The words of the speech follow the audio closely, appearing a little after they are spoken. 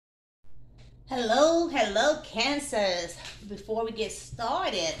Hello, Cancers. Before we get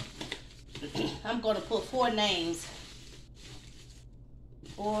started, I'm going to put four names.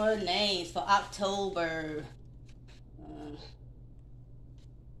 Four names for October.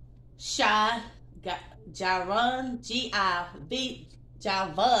 Jaron, G-I-V,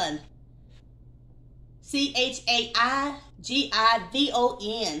 Javon. C-H-A-I-G-I-V-O-N.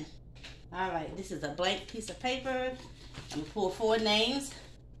 All right, this is a blank piece of paper. I'm going to pull four names.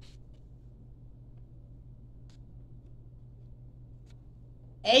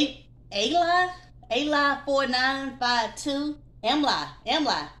 Ayla 4952. Emla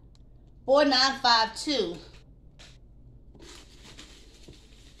 4952.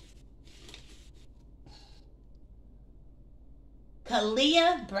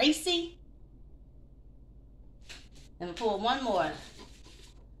 Kalia Bracy. And pull one more.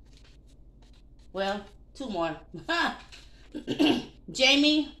 Well, two more.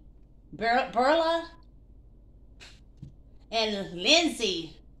 Jamie Burla and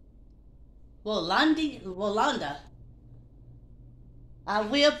Lindsay Wolanda. I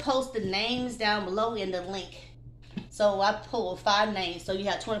will post the names down below in the link. So I pulled 5 names, so you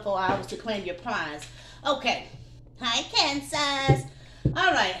have 24 hours to claim your prize. Okay. Hi, Cancers.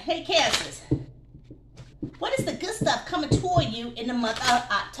 All right. Hey, Cancers. What is the good stuff coming toward you in the month of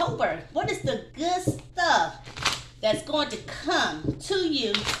October? What is the good stuff that's going to come to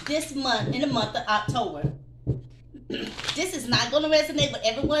you this month, in the month of October? This is not going to resonate with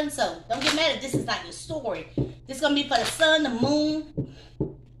everyone, so don't get mad if this is not your story. This is going to be for the sun, the moon,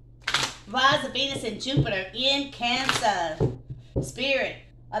 rise of Venus and Jupiter in Cancer. Spirit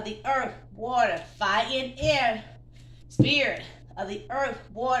of the earth, water, fire, and air. Spirit of the earth,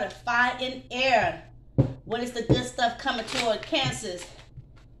 water, fire, and air. What is the good stuff coming toward Cancers?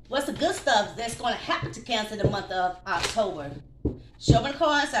 What's the good stuff that's going to happen to Cancer in the month of October? Show me the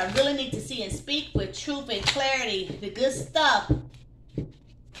cards. I really need to see and speak with truth and clarity. The good stuff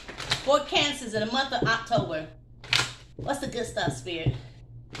for Cancers in the month of October. What's the good stuff, Spirit?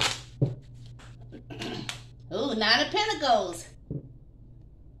 Ooh, 9 of Pentacles.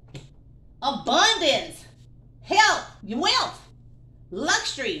 Abundance. Health. Wealth.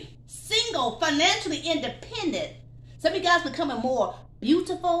 Luxury. Single. Financially independent. Some of you guys becoming more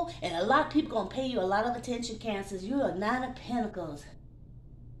beautiful, and a lot of people gonna pay you a lot of attention, Cancers. You're a 9 of Pentacles.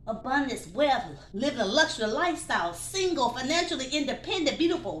 Abundance, wealth, living a luxury lifestyle, single, financially independent,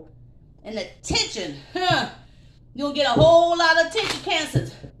 beautiful, and attention. You're gonna get a whole lot of attention,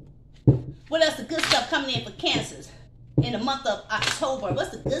 Cancers. What else? The good stuff coming in for Cancers in the month of October?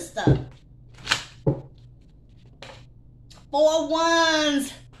 What's the good stuff? 4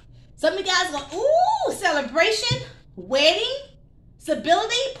 wands. Some of you guys are going, ooh, celebration, wedding,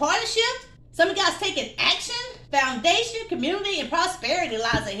 stability, partnership. Some of you guys taking action, foundation, community, and prosperity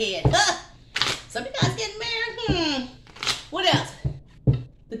lies ahead. Some of you guys getting married. What else?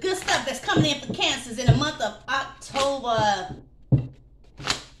 The good stuff that's coming in for Cancers in the month of October.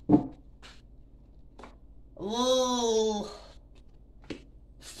 Ooh.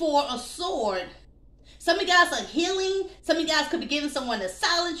 4 of Swords. Some of you guys are healing. Some of you guys could be giving someone a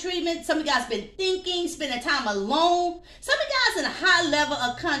silent treatment. Some of you guys been thinking, spending time alone. Some of you guys in a high level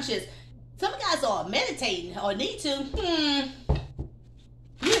of conscious. Some of you guys are meditating or need to.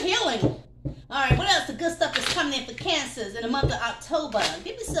 You're healing. All right, what else? The good stuff that's coming in for Cancers in the month of October.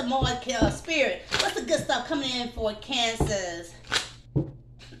 Give me some more Spirit. What's the good stuff coming in for Cancers?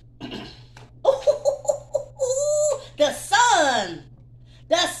 Ooh, the sun.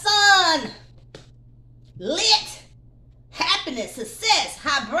 The sun. Lit, happiness, success,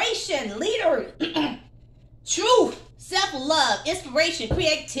 vibration, leader, truth, self-love, inspiration,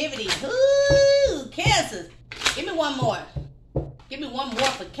 creativity. Ooh, Cancers. Give me one more. Give me one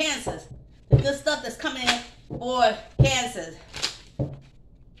more for Cancers. The good stuff that's coming in for Cancers.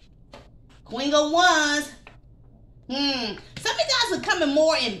 Queen of Wands. Some of you guys are becoming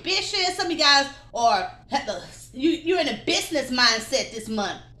more ambitious. Some of you guys are, you're in a business mindset this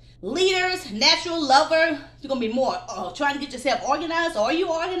month. Leaders, natural lover, you're going to be more trying to get yourself organized. Are you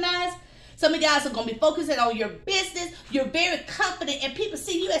organized? Some of you guys are going to be focusing on your business. You're very confident, and people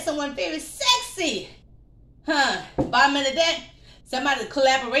see you as someone very sexy. Bottom of the deck, somebody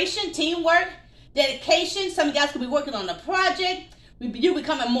collaboration, teamwork, dedication. Some of you guys could be working on a project. You're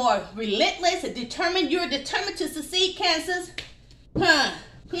becoming more relentless and determined. You're determined to succeed, Cancers. All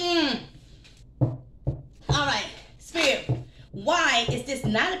right, Spirit. Why is this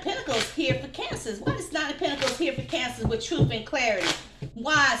 9 of Pentacles here for Cancers? Why is 9 of Pentacles here for Cancers with truth and clarity?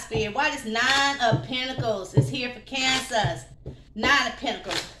 Why, Spirit? Why this 9 of Pentacles is here for Cancers? 9 of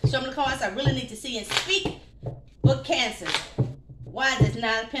Pentacles. Show me the cards I really need to see and speak for Cancers. Why is this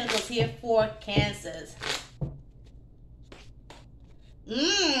Nine of Pentacles here for Cancers?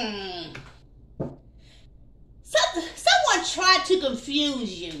 Someone tried to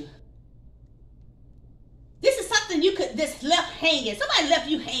confuse you. This is something you could just left hanging. Somebody left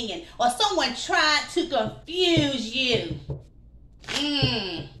you hanging, or someone tried to confuse you.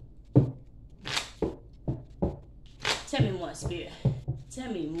 Tell me more, Spirit.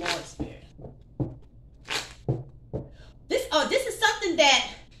 Tell me more, Spirit. This is something that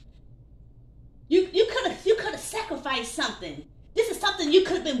you could have sacrificed something. This is something you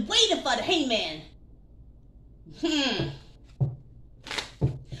could have been waiting for, the Hangman.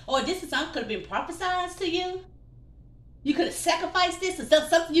 Or this is something could have been prophesied to you. You could have sacrificed this. Is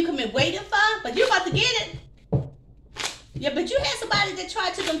something you could have been waiting for, but you're about to get it. Yeah, but you had somebody that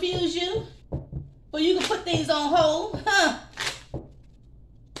tried to confuse you, or you can put things on hold,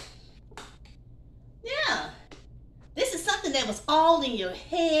 Yeah. This is something that was all in your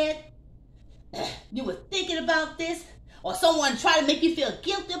head. You were thinking about this, or someone tried to make you feel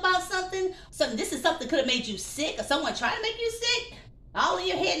guilty about something. This is something that could have made you sick, or someone tried to make you sick. All in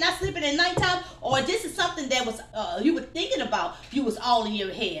your head, not sleeping at nighttime. Or this is something that was you were thinking about. You was all in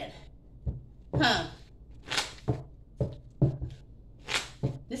your head.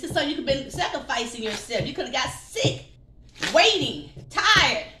 This is so you could have been sacrificing yourself. You could have got sick, waiting,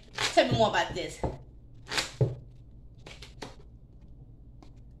 tired. Tell me more about this.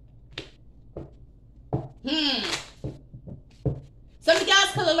 Some of you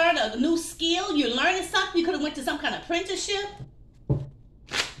guys could have learned a new skill. You're learning something. You could have went to some kind of apprenticeship.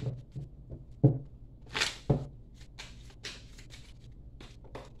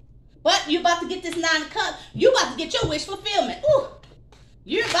 But you're about to get this Nine of Cups. You're about to get your wish fulfillment. Ooh,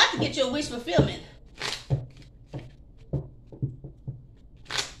 you're about to get your wish fulfillment.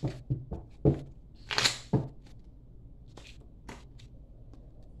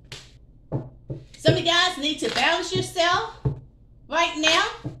 Some of you guys need to balance yourself right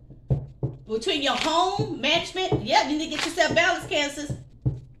now between your home management. Yeah, you need to get yourself balanced, Cancers.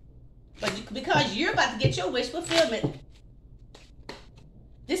 But because you're about to get your wish fulfillment.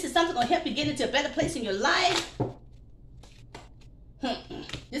 This is something going to help you get into a better place in your life.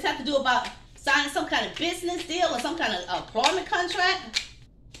 This has to do about signing some kind of business deal or some kind of employment contract.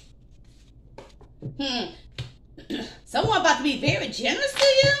 Someone about to be very generous to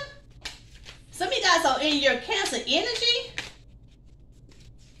you. Some of you guys are in your Cancer energy.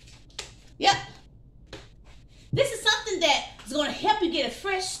 Yep. This is something that is going to help you get a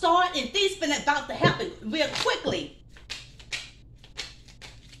fresh start, and things been about to happen real quickly.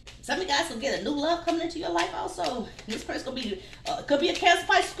 Some of you guys will get a new love coming into your life also. This person gonna be could be a Cancer,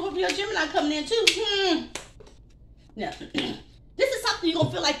 Pisces, Scorpio, Gemini coming in too. Now, this is something you're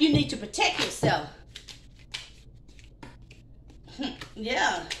gonna feel like you need to protect yourself.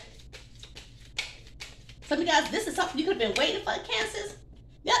 Yeah. Some of you guys, this is something you could have been waiting for, Cancers.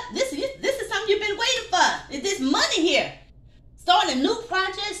 Yeah, this is something you've been waiting for. Is this money here? Starting a new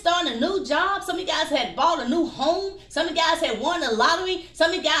project, starting a new job. Some of you guys had bought a new home. Some of you guys had won the lottery.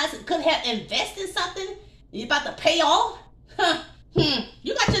 Some of you guys could have invested in something. You're about to pay off.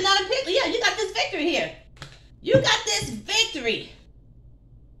 You got your Nine of Pentacles. Yeah, you got this victory here. You got this victory.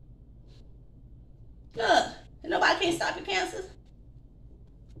 Look, nobody can stop your Cancers.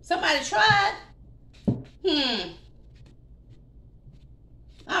 Somebody tried.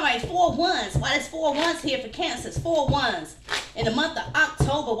 All right, 4 ones. Why there's 4 ones here for Cancers? 4 ones in the month of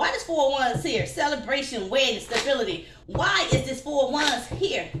October. Why there's 4 ones here? Celebration, wedding, stability. Why is this 4 ones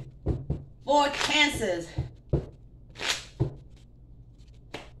here for Cancers?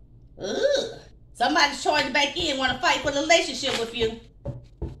 Ooh, somebody's charging back in, want to fight for the relationship with you.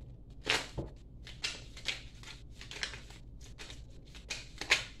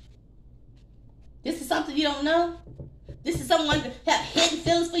 This is something you don't know. This is someone that have hidden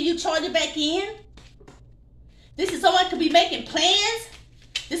feelings for you, charging back in. This is someone could be making plans.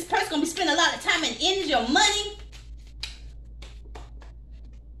 This person's going to be spending a lot of time and energy or money.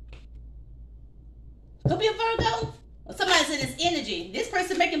 Could be a Virgo. Or somebody's in this energy. This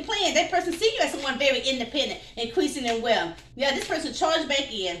person making plans. That person see you as someone very independent, increasing in wealth. Yeah, this person charged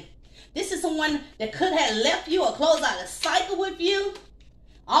back in. This is someone that could have left you or closed out a cycle with you.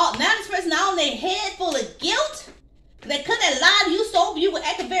 Now this person on their head full of guilt. They could have lied to you, so you were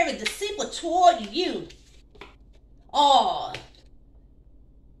acting very deceitful toward you. Or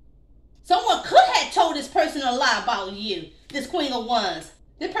someone could have told this person a lie about you. This Queen of Wands.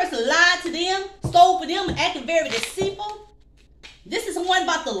 This person lied to them, stole for them, acting very deceitful. This is someone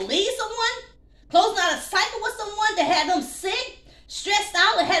about to leave someone, closing out a cycle with someone that had them sick, stressed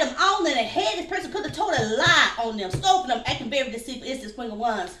out and had them all in their head. This person could have told a lie on them, stole them, acting very deceitful. It's the Queen of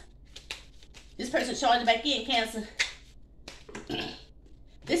Wands. This person charging back in, Cancer.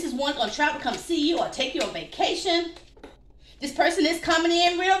 This is one gonna travel, come see you, or take you on vacation. This person is coming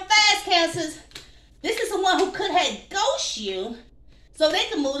in real fast, Cancers. This is someone who could have ghost you so they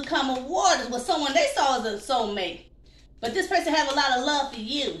can move to common waters with someone they saw as a soulmate. But this person have a lot of love for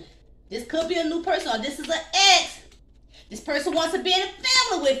you. This could be a new person, or this is an ex. This person wants to be in a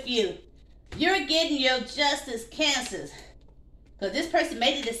family with you. You're getting your justice, Cancers. Because this person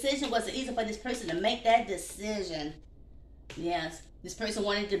made a decision. It wasn't easy for this person to make that decision. Yes. This person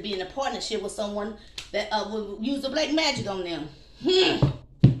wanted to be in a partnership with someone that would use the black magic on them. You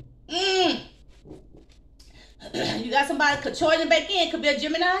got somebody controlling back in. Could be a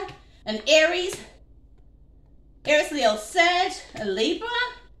Gemini, an Aries, Leo, Sag, a Libra,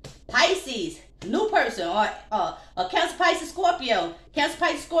 Pisces, new person, or Cancer, Pisces, Scorpio. Cancer,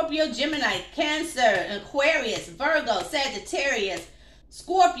 Pisces, Scorpio, Gemini, Cancer, Aquarius, Virgo, Sagittarius,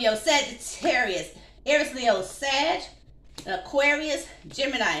 Scorpio, Sagittarius, Aries, Leo, Sag, Aquarius,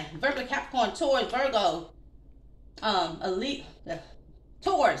 Gemini, Virgo, Capricorn, Taurus, Virgo,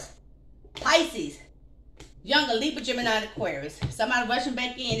 Taurus, Pisces, Younger, Libra, Gemini, and Aquarius. Somebody rushing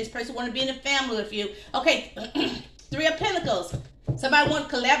back in. This person want to be in a family with you. Okay, Three of Pentacles. Somebody want to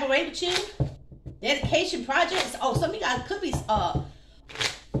collaborate with you. Dedication projects. Oh, some of you guys could be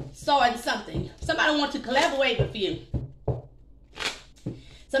starting something. Somebody want to collaborate with you.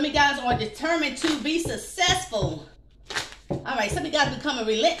 Some of you guys are determined to be successful. All right, some of you guys becoming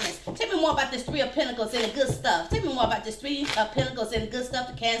relentless. Tell me more about this Three of Pentacles and the good stuff. Tell me more about this Three of Pentacles and the good stuff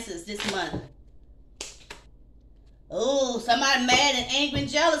to Cancers this month. Oh, somebody mad and angry and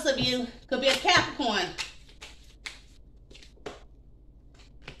jealous of you. Could be a Capricorn.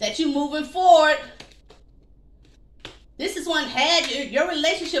 That you moving forward. This is one had your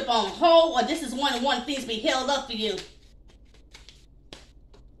relationship on hold, or this is one that want things to be held up for you.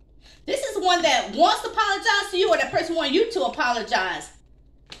 This is one that wants to apologize to you, or that person wants you to apologize.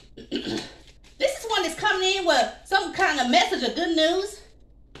 This is one that's coming in with some kind of message of good news.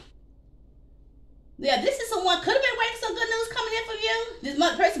 Yeah, this is someone could have been waiting some good news coming in for you.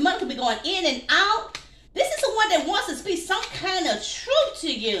 This person money could be going in and out. This is someone that wants to speak some kind of truth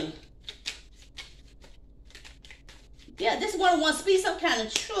to you. Yeah, this one wants to speak some kind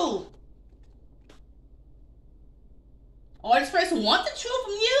of truth. Or this person wants the truth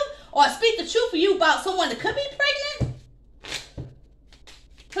from you, or speak the truth for you about someone that could be pregnant.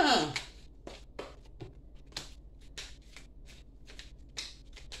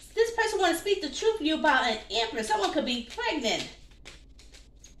 This person wants to speak the truth for you about an empress. Someone could be pregnant.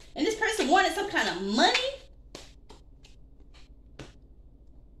 And this person wanted some kind of money.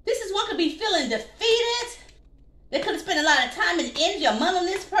 This is one could be feeling defeated. They could have spent a lot of time and energy or money on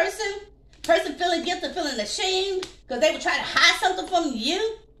this person. Person feeling guilty, feeling ashamed because they were trying to hide something from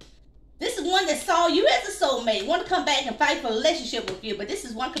you. This is one that saw you as a soulmate, want to come back and fight for a relationship with you. But this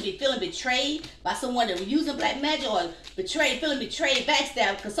is one could be feeling betrayed by someone that was using black magic, or feeling betrayed,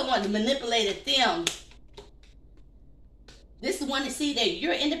 backstabbed because someone manipulated them. This is one to see that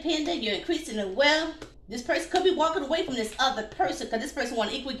you're independent, you're increasing in wealth. This person could be walking away from this other person because this person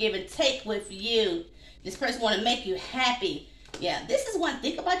want to equal give and take with you. This person want to make you happy. Yeah, this is one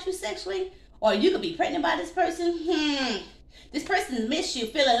think about you sexually, or you could be pregnant by this person. This person miss you,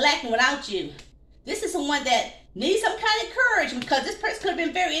 feeling lacking without you. This is someone that needs some kind of courage because this person could have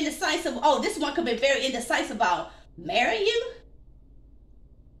been very indecisive. Oh, this one could be very indecisive about marrying you.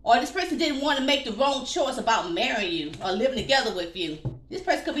 Or this person didn't want to make the wrong choice about marrying you or living together with you. This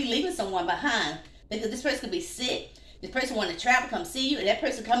person could be leaving someone behind because this person could be sick. This person want to travel, come see you, and that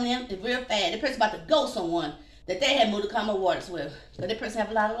person coming in is real fast. That person about to go someone that they had moved to common waters with. But that person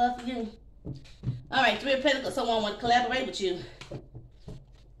have a lot of love for you. All right, Three of Pentacles, someone want to collaborate with you.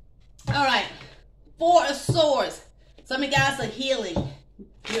 All right, Four of Swords. Some of you guys are healing.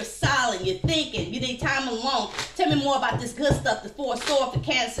 You're silent, you're thinking, you need time alone. Tell me more about this good stuff, the Four of Swords for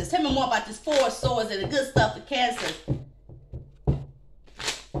Cancers. Tell me more about this Four of Swords and the good stuff for Cancers.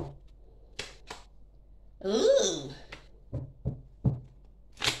 Ooh.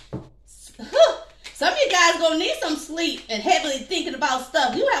 Some of you guys gonna need some sleep and heavily thinking about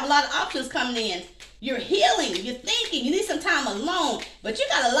stuff. You have a lot of options coming in. You're healing, you're thinking, you need some time alone, but you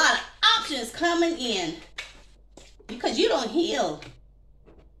got a lot of options coming in because you don't heal.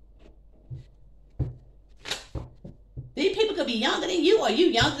 These people could be younger than you, or you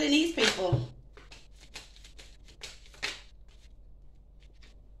younger than these people.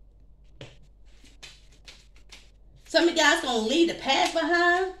 Some of you guys gonna leave the past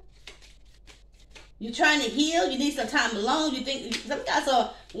behind. You're trying to heal. You need some time alone. You think some guys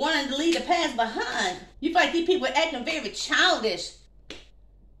are wanting to leave the past behind. You feel like these people are acting very childish.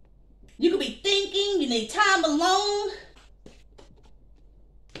 You could be thinking. You need time alone.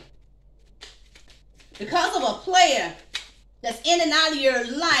 Because of a player that's in and out of your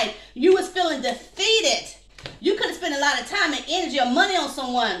life, you was feeling defeated. You could have spent a lot of time and energy or money on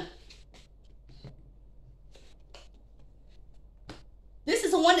someone. This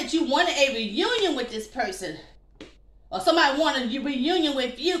is the one that you wanted a reunion with this person. Or somebody wanted a reunion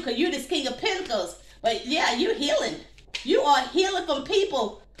with you because you're this King of Pentacles. But yeah, you're healing. You are healing from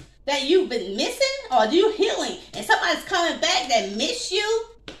people that you've been missing, or you healing and somebody's coming back that miss you.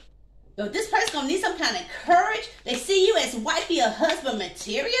 So this person's going to need some kind of courage. They see you as wifey or husband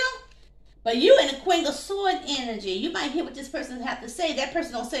material. But you in the Queen of Swords energy. You might hear what this person have to say. That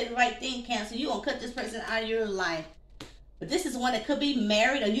person don't say the right thing, Cancer. You're going to cut this person out of your life. But this is one that could be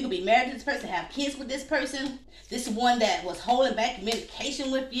married, or you could be married to this person, have kids with this person. This is one that was holding back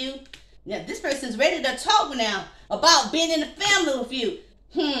communication with you. Yeah, this person's ready to talk now about being in the family with you.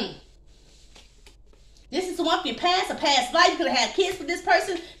 This is the one for your past, a past life. You could have had kids with this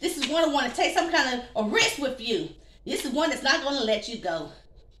person. This is one that want to take some kind of a risk with you. This is one that's not going to let you go.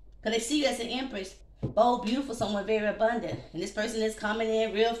 Because they see you as an empress. Bold, beautiful, someone very abundant. And this person is coming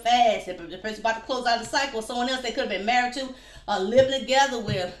in real fast. The person about to close out the cycle with someone else they could have been married to or living together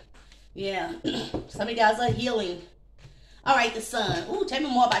with. Yeah. Some of you guys are healing. All right, the sun. Ooh, tell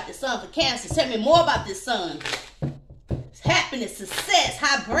me more about the sun for Cancer. Tell me more about this sun. It's happiness, success,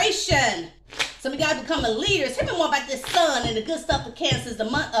 vibration. Some of you guys becoming leaders. Tell me more about this sun and the good stuff for Cancer is the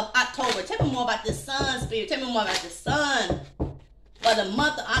month of October. Tell me more about this sun, Spirit. Tell me more about this sun. For the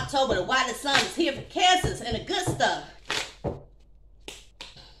month of October, the why the sun is here for Cancers and the good stuff.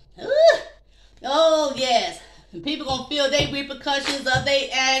 Oh, yes. And people going to feel their repercussions of their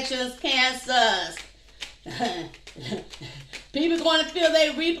actions, Cancers. People going to feel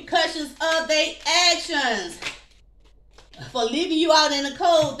their repercussions of their actions. For leaving you out in the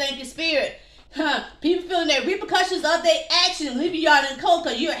cold, thank you, Spirit. People feeling their repercussions of their actions, leaving you out in the cold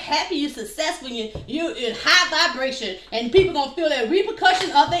because you're happy, you're successful, you're in high vibration, and people gonna feel their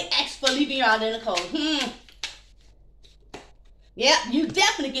repercussions of their actions for leaving you out in the cold. Yeah, you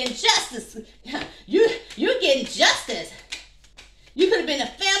definitely getting justice. You're getting justice. You could have been a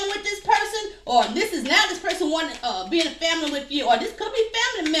family with this person, or this is now this person wanting being a family with you, or this could be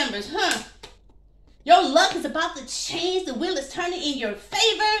family members. Your luck is about to change. The wheel is turning in your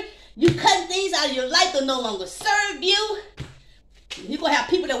favor. You cutting things out of your life that no longer serve you. You're going to have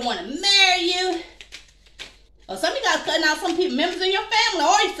people that want to marry you. Or some of you guys cutting out some people, members in your family,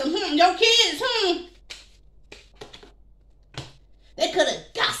 or some, your kids. They could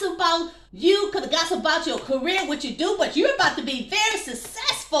have gossiped about you, could have gossiped about your career, what you do, but you're about to be very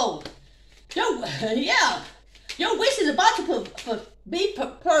successful. Your wish is about to be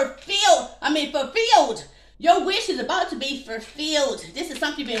fulfilled. Your wish is about to be fulfilled. This is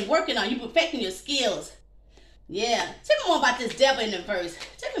something you've been working on. You're perfecting your skills. Yeah. Tell me more about this devil in reverse.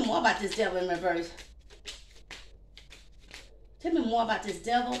 Tell me more about this devil in reverse. Tell me more about this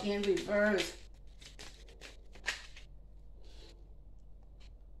devil in reverse.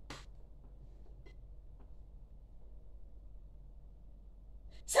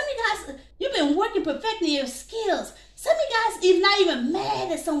 Some of you guys, you've been working, perfecting your skills. Some of you guys is not even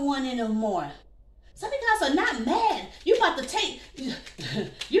mad at someone anymore. Some of you guys are not mad. You're not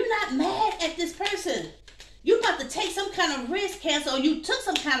mad at this person. You're about to take some kind of risk, Cancer, or you took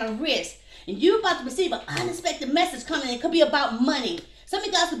some kind of risk. And you're about to receive an unexpected message coming in. It could be about money. Some of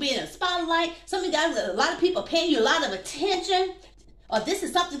you guys could be in a spotlight. Some of you guys, a lot of people paying you a lot of attention. Or this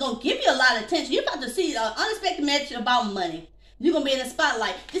is something going to give you a lot of attention. You're about to see an unexpected message about money. You're going to be in the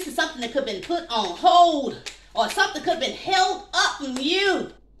spotlight. This is something that could have been put on hold. Or something could have been held up from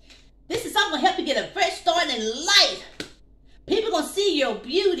you. This is something to help you get a fresh start in life. People going to see your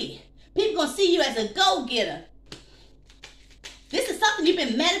beauty. People going to see you as a go-getter. This is something you've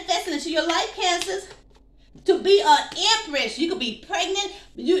been manifesting into your life, Cancers. To be an empress. You could be pregnant.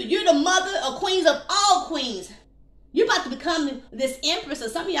 You're the mother of queens of all queens. You're about to become this empress, or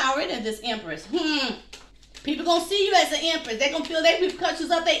some of y'all already are this empress. People going to see you as an empress. They're going to feel their repercussions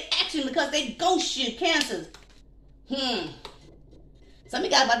of their action because they ghost you, Cancers. Some of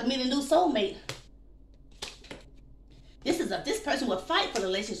you guys about to meet a new soulmate. This person will fight for the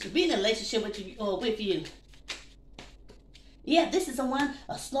relationship, be in a relationship with you. Yeah, this is a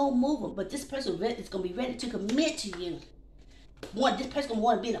slow mover, but this person is going to be ready to commit to you. This person going to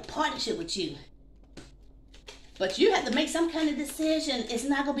want to be in a partnership with you. But you have to make some kind of decision. It's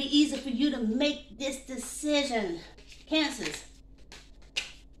not going to be easy for you to make this decision, Cancers.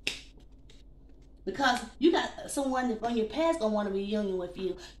 Because you got someone from your past gonna want to reunion with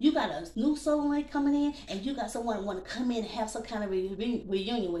you. You got a new soulmate coming in, and you got someone want to come in and have some kind of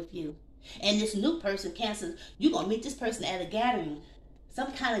reunion with you. And this new person, Cancer, you're gonna meet this person at a gathering,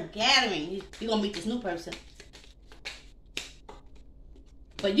 some kind of gathering. You're gonna meet this new person,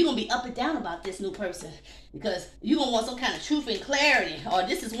 but you're gonna be up and down about this new person because you're gonna want some kind of truth and clarity. Or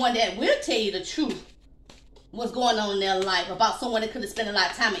this is one that will tell you the truth. What's going on in their life about someone that could have spent a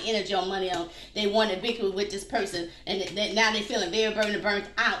lot of time and energy or money on. They wanted victory with this person, and now they're feeling very burnt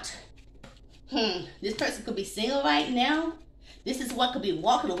out. This person could be single right now. This is what could be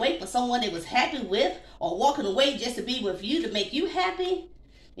walking away from someone they was happy with, or walking away just to be with you to make you happy.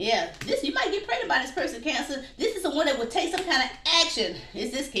 Yeah, this, you might get pregnant by this person, Cancer. This is the one that would take some kind of action.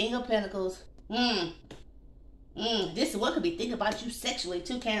 It's this King of Pentacles. This is what could be thinking about you sexually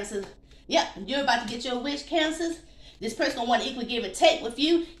too, Cancer. Yep, you're about to get your wish, Cancers. This person gonna want to equally give and take with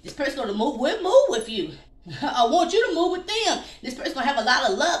you. This person gonna move with you. I want you to move with them. This person gonna have a lot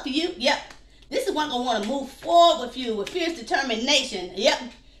of love for you. Yep. This is one gonna want to move forward with you with fierce determination. Yep.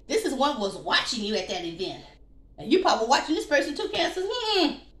 This is one was watching you at that event. And you probably watching this person too, Cancers.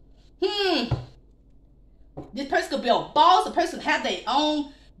 This person could be a boss. The person have their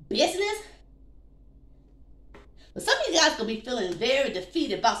own business. But some of you guys gonna be feeling very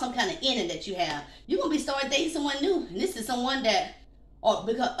defeated about some kind of ending that you have. You're gonna be starting dating someone new, and this is someone that,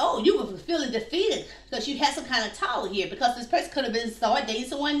 you were feeling defeated because you had some kind of tower here. Because this person could have been starting dating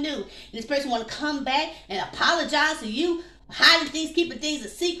someone new, and this person want to come back and apologize to you, hiding things, keeping things a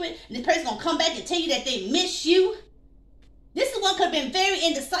secret, and this person gonna come back and tell you that they miss you. This is one could have been very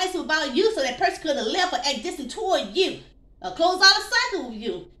indecisive about you, so that person could have left or act distant toward you, or close out a cycle with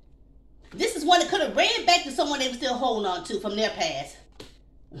you. This is one that could have ran back to someone they were still holding on to from their past.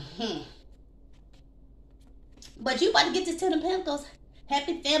 But you about to get this Ten of Pentacles.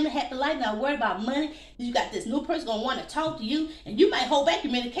 Happy family, happy life, not worried about money. You got this new person going to want to talk to you, and you might hold back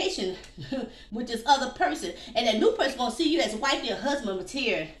communication with this other person. And that new person going to see you as wifey or husband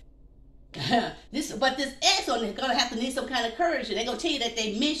material. But this ex on is going to have to need some kind of courage. And they're going to tell you that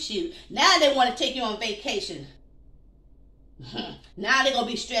they miss you. Now they want to take you on vacation. Now they're going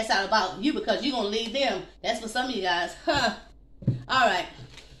to be stressed out about you because you're going to leave them. That's for some of you guys. All right.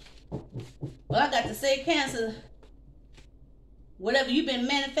 Well, I got to say, Cancer, whatever you've been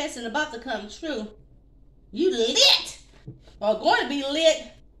manifesting about to come true, you lit or going to be lit.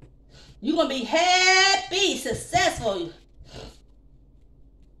 You're going to be happy, successful.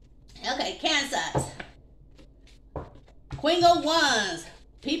 Okay, Cancer. Queen of Wands.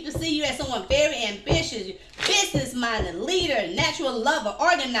 People see you as someone very ambitious, business-minded, leader, natural lover,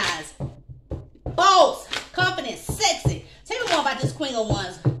 organized, boss, confident, sexy. Tell me more about this Queen of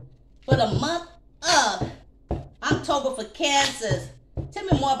Wands for the month of October for Cancers. Tell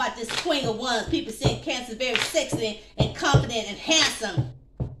me more about this Queen of Wands. People seeing Cancer very sexy and confident and handsome.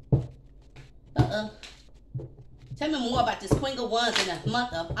 Tell me more about this Queen of Wands in the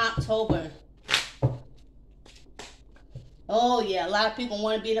month of October. Oh, yeah, a lot of people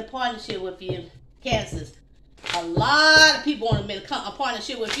want to be in a partnership with you, Cancers. A lot of people want to be in a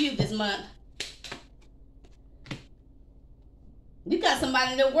partnership with you this month. You got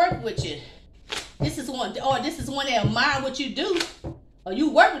somebody that work with you. This is one that admire what you do. Or you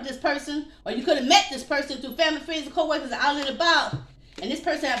work with this person, or you could have met this person through family, friends, and co-workers out and about. And this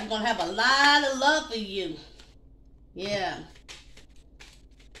person is going to have a lot of love for you. Yeah.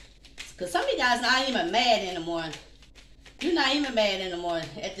 Because some of you guys are not even mad anymore. You're not even mad anymore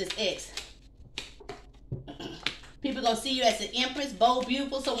at this ex. People going to see you as an empress, bold,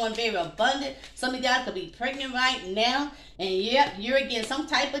 beautiful, someone very abundant. Some of you guys could be pregnant right now. And yep, you're getting some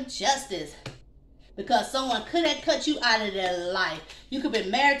type of justice. Because someone could have cut you out of their life. You could be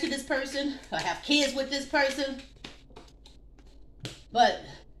married to this person or have kids with this person. But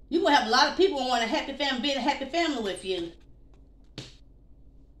you're going to have a lot of people who want a happy family, be in a happy family with you.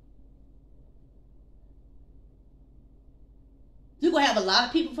 You're going to have a lot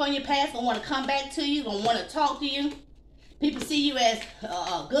of people from your past going to want to come back to you, going to want to talk to you. People see you as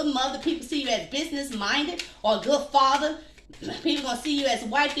a good mother. People see you as business-minded or a good father. People going to see you as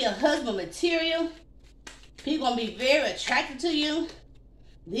wifey or husband material. People going to be very attracted to you.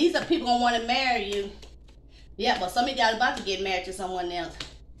 These are people going to want to marry you. Yeah, but some of you guys are about to get married to someone else.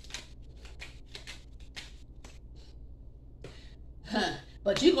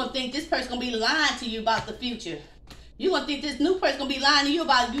 But you're going to think this person's going to be lying to you about the future. You're going to think this new person's going to be lying to you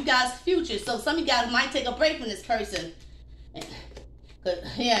about you guys' future. So some of you guys might take a break from this person.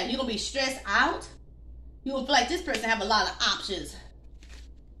 Yeah, you're going to be stressed out. You're going to feel like this person have a lot of options.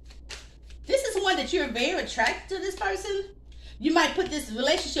 This is one that you're very attracted to this person. You might put this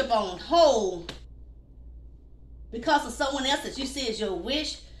relationship on hold because of someone else that you see as your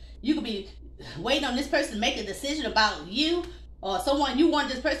wish. You could be waiting on this person to make a decision about you, or someone you want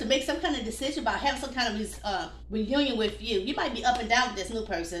this person to make some kind of decision about having some kind of reunion with you. You might be up and down with this new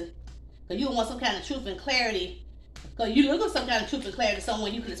person because you want some kind of truth and clarity. Because you look for some kind of truth and clarity to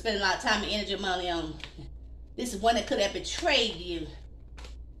someone you could have spent a lot of time and energy and money on. This is one that could have betrayed you.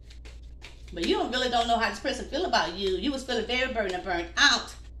 But you really don't know how this person feel about you. You was feeling very burdened and burnt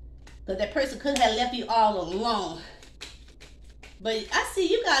out. Because that person could have left you all alone. But I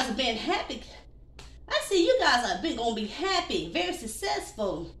see you guys are being happy. I see you guys are going to be happy, very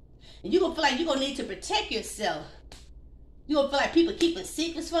successful. And you're going to feel like you're going to need to protect yourself. You're going to feel like people keeping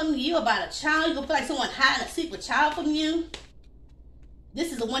secrets from you about a child. You're going to feel like someone hiding a secret child from you.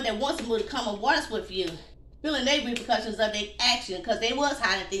 This is the one that wants to come on waters with you. Feeling their repercussions of their action because they was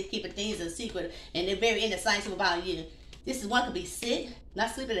hiding things, keeping things in secret, and they're very indecisive about you. This is one could be sick,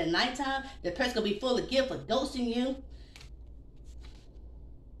 not sleeping at nighttime. The person could be full of guilt for ghosting you.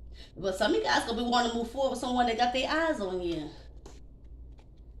 But some of you guys gonna be wanting to move forward with someone that got their eyes on you.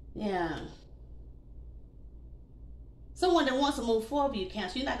 Yeah. Someone that wants to move forward with you,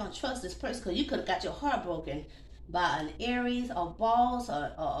 Cancer. You're not gonna trust this person because you could have got your heart broken by an Aries or boss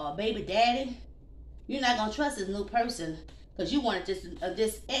or a baby daddy. You're not gonna trust this new person because you wanted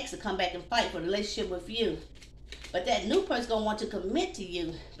this ex to come back and fight for a relationship with you. But that new person gonna want to commit to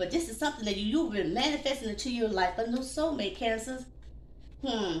you. But this is something that you've been manifesting into your life. A new soulmate, Cancers.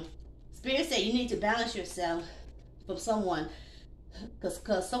 Spirit said you need to balance yourself from someone.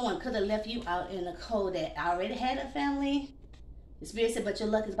 Because someone could have left you out in the cold that already had a family. The Spirit said, but your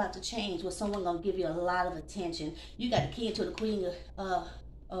luck is about to change with someone gonna give you a lot of attention. You got the King to the Queen of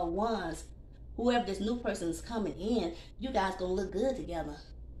Wands. Whoever this new person is coming in, you guys gonna look good together.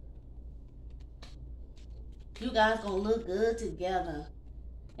 You guys gonna look good together.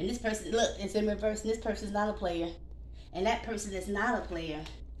 And this person, look, it's in reverse. And this person is not a player. And that person is not a player.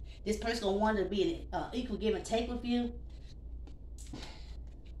 This person gonna want to be an equal give and take with you.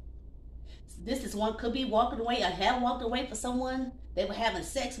 This is one could be walking away or have walked away for someone they were having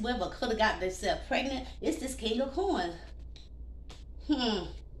sex with or could have got themselves pregnant. It's this King of Coins.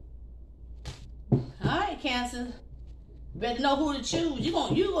 All right, Cancer. Better know who to choose.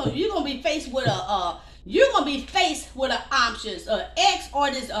 You're gonna be faced with an options, ex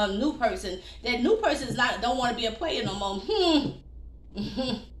or this new person. That new person is don't want to be a player no more.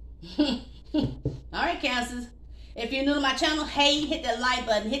 All right, Cancers. If you're new to my channel, hey, hit that like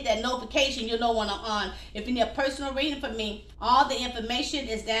button, hit that notification. You'll know when I'm on. If you need a personal reading from me, all the information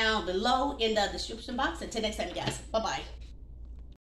is down below in the description box. Until next time, you guys. Bye bye.